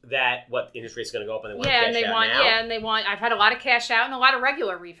think that interest rate's going to go up and they want cash out now? Yeah, and they want, I've had a lot of cash out and a lot of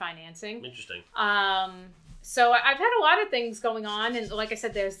regular refinancing. Interesting. So I've had a lot of things going on, and like I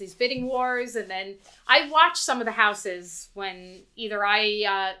said, there's these bidding wars, and then I watch some of the houses when either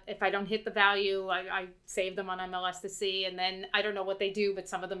if I don't hit the value, I save them on MLS to see, and then I don't know what they do, but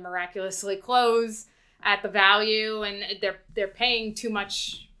some of them miraculously close at the value, and they're paying too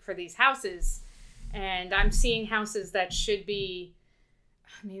much for these houses, and I'm seeing houses that should be,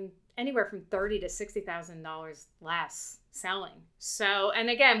 I mean, anywhere from $30,000 to $60,000 less selling. So, and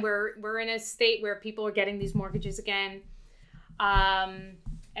again, we're in a state where people are getting these mortgages again, and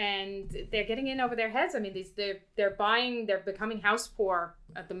they're getting in over their heads. I mean, they're becoming house poor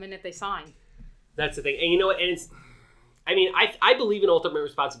at the minute they sign. That's the thing, and you know what? And it's, I mean, I believe in ultimate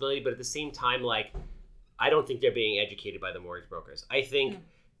responsibility, but at the same time, I don't think they're being educated by the mortgage brokers. I think,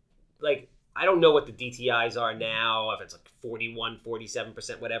 I don't know what the DTIs are now, if it's 41,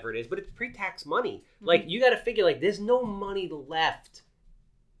 47%, whatever it is, but it's pre-tax money. You got to figure, there's no money left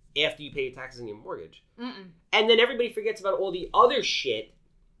after you pay your taxes and your mortgage. Mm-mm. And then everybody forgets about all the other shit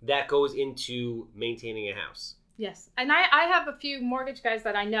that goes into maintaining a house. Yes. And I have a few mortgage guys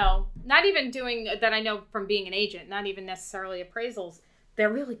that I know, not even doing that I know from being an agent, not even necessarily appraisals.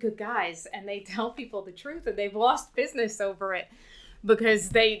 They're really good guys, and they tell people the truth, and they've lost business over it because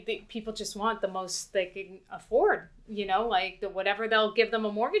they people just want the most they can afford, like whatever they'll give them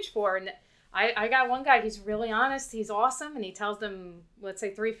a mortgage for. And I got one guy, he's really honest, he's awesome, and he tells them, let's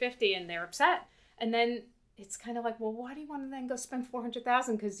say $350, and they're upset. And then it's kind of like, well, why do you want to then go spend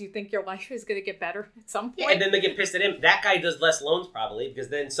 $400,000 because you think your life is going to get better at some point? Yeah, and then they get pissed at him. That guy does less loans probably because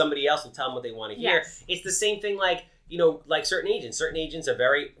then somebody else will tell them what they want to hear. Yes. It's the same thing like, like certain agents. Certain agents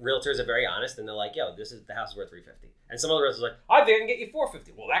realtors are very honest, and they're like, yo, the house is worth $350. And some other realtors are like, I think I can get you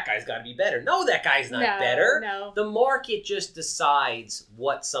 $450. Well, that guy's got to be better. No, that guy's not better. No. The market just decides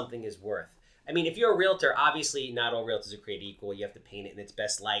what something is worth. I mean, if you're a realtor, obviously not all realtors are created equal. You have to paint it in its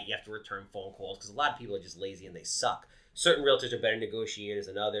best light. You have to return phone calls because a lot of people are just lazy and they suck. Certain realtors are better negotiators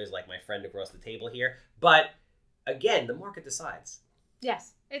than others, like my friend across the table here. But again, the market decides.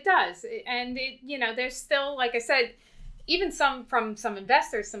 Yes, it does. And there's still, like I said, even from some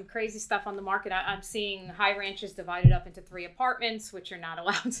investors, some crazy stuff on the market. I'm seeing high ranches divided up into 3 apartments, which you're not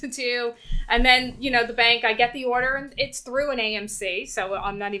allowed to do. And then, the bank, I get the order and it's through an AMC. So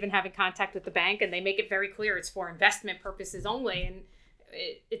I'm not even having contact with the bank, and they make it very clear it's for investment purposes only. And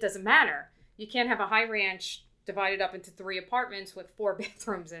it doesn't matter. You can't have a high ranch divided up into 3 apartments with 4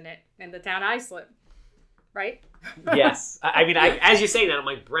 bathrooms in it in the town I live. Right? Yes. I mean, as you say that, I'm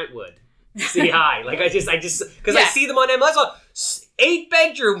like, Brentwood. See high. Like I just because I see them on MLS.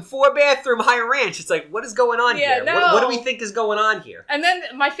 8-bedroom, 4-bathroom high ranch. It's like, what is going on here? No. What do we think is going on here? And then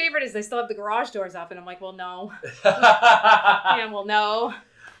my favorite is they still have the garage doors up, and I'm like, well, no. Yeah, well, no.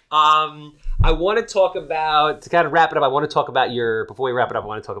 I want to talk about, to kind of wrap it up, before we wrap it up, I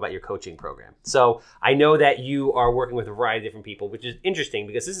want to talk about your coaching program. So I know that you are working with a variety of different people, which is interesting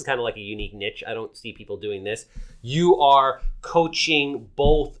because this is kind of like a unique niche. I don't see people doing this. You are coaching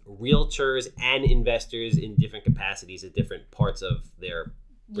both realtors and investors in different capacities at different parts of their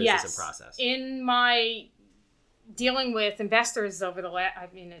business and process. In my dealing with investors over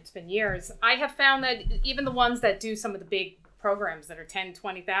it's been years, I have found that even the ones that do some of the big programs that are 10,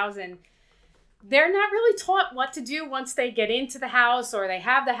 20,000, they're not really taught what to do once they get into the house or they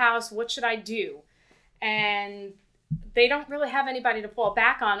have the house. What should I do? And they don't really have anybody to fall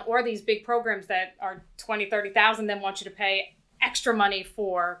back on, or these big programs that are 20, 30,000 then want you to pay extra money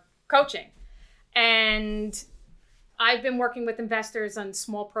for coaching. And I've been working with investors on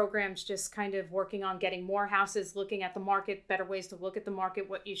small programs, just kind of working on getting more houses, looking at the market, better ways to look at the market,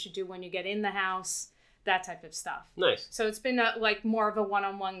 what you should do when you get in the house, that type of stuff. Nice. So it's been more of a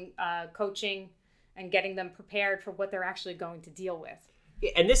one-on-one coaching and getting them prepared for what they're actually going to deal with.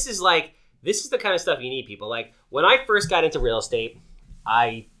 Yeah, and this is the kind of stuff you need, people. Like when I first got into real estate,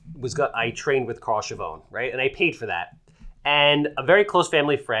 I trained with Carl Chavone, right? And I paid for that. And a very close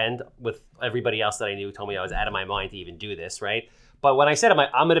family friend with everybody else that I knew told me I was out of my mind to even do this, right? But when I said,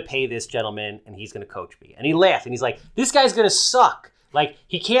 I'm going to pay this gentleman and he's going to coach me. And he laughed and he's like, this guy's going to suck. Like,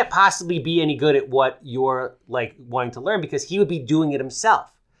 he can't possibly be any good at what you're, wanting to learn because he would be doing it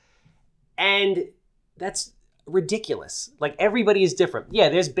himself. And that's ridiculous. Like, everybody is different. Yeah,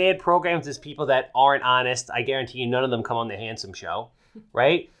 there's bad programs. There's people that aren't honest. I guarantee you none of them come on the Handsome Show,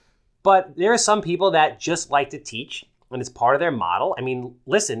 right? But there are some people that just like to teach, and it's part of their model. I mean,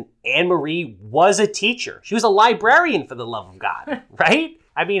 listen, Annemarie was a teacher. She was a librarian, for the love of God, right?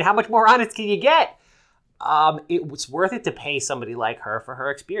 I mean, how much more honest can you get? It was worth it to pay somebody like her for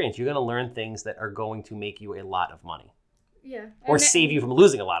her experience. You're going to learn things that are going to make you a lot of money. Yeah. Or save you from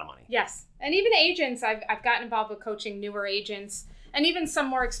losing a lot of money. Yes. And even agents, I've gotten involved with coaching newer agents and even some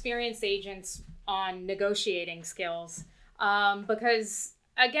more experienced agents on negotiating skills. Because,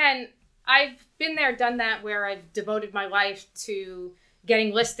 again, I've been there, done that, where I've devoted my life to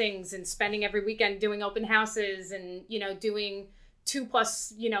getting listings and spending every weekend doing open houses and, doing $2+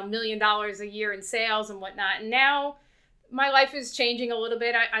 $1 million a year in sales and whatnot. And now my life is changing a little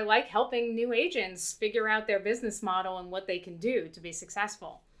bit. I like helping new agents figure out their business model and what they can do to be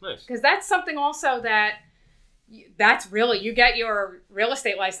successful. Nice. Because that's something also that's really, you get your real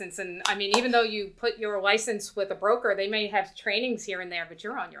estate license. And I mean, even though you put your license with a broker, they may have trainings here and there, but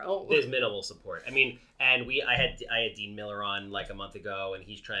you're on your own. There's minimal support. I mean, and I had Dean Miller on a month ago, and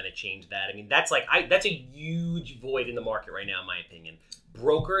he's trying to change that. I mean, that's that's a huge void in the market right now, in my opinion.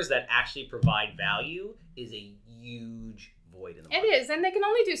 Brokers that actually provide value is a huge void in the market. It is, and they can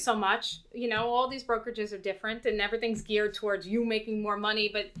only do so much. All these brokerages are different, and everything's geared towards you making more money,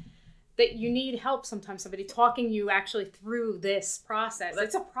 but that you need help sometimes, somebody talking you actually through this process. Well,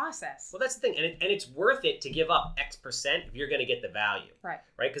 it's a process. Well, that's the thing. And it's worth it to give up X percent if you're going to get the value. Right.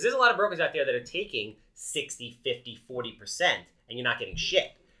 Right? Because there's a lot of brokers out there that are taking 60, 50, 40%, and you're not getting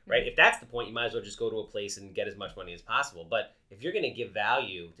shit. Right? If that's the point, you might as well just go to a place and get as much money as possible. But if you're going to give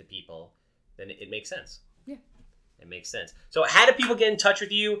value to people, then it makes sense. Yeah. It makes sense. So how do people get in touch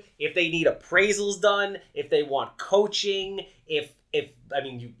with you if they need appraisals done, if they want coaching, if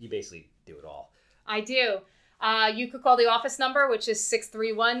you basically do it all? I do. You could call the office number, which is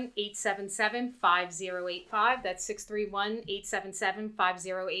 631-877-5085. That's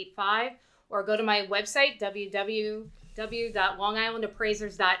 631-877-5085. Or go to my website,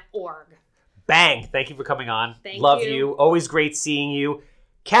 www.longislandappraisers.org. Bang! Thank you for coming on. Love you. Always great seeing you.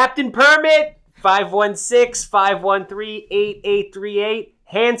 Captain Permit, 516-513-8838.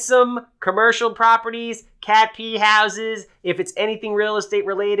 Handsome commercial properties, cat pee houses. If it's anything real estate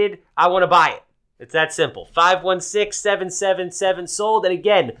related, I want to buy it. It's that simple. 516-777-SOLD. And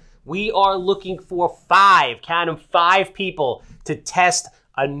again, we are looking for 5 people to test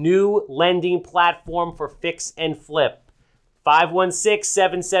a new lending platform for fix and flip.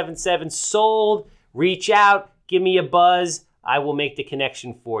 516-777-SOLD. Reach out. Give me a buzz. I will make the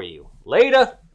connection for you. Later.